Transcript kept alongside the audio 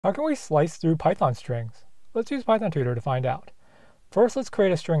How can we slice through Python strings? Let's use Python Tutor to find out. First, let's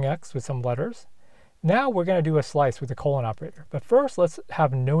create a string x with some letters. Now we're going to do a slice with the colon operator. But first, let's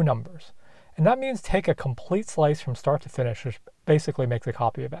have no numbers. And that means take a complete slice from start to finish, which basically makes a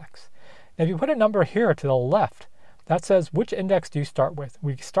copy of x. Now, if you put a number here to the left, that says which index do you start with?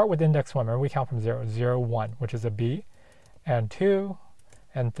 We start with index 1. Remember, we count from 0, 0, 1, which is a b, and 2,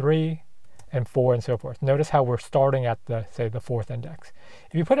 and 3, and 4, and so forth. Notice how we're starting at the, say, the 4th index.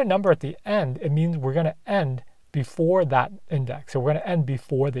 If you put a number at the end, it means we're going to end before that index. So we're going to end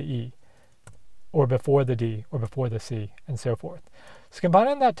before the E, or before the D, or before the C, and so forth. So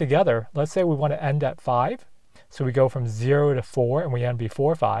combining that together, let's say we want to end at 5. So we go from 0 to 4, and we end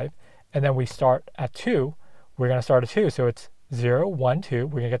before 5. And then we start at 2. We're going to start at 2. So it's 0, 1, 2.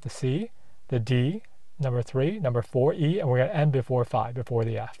 We're going to get the C, the D, number 3, number 4, E, and we're going to end before 5, before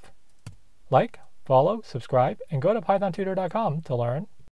the F. Like, follow, subscribe, and go to pythontutor.com to learn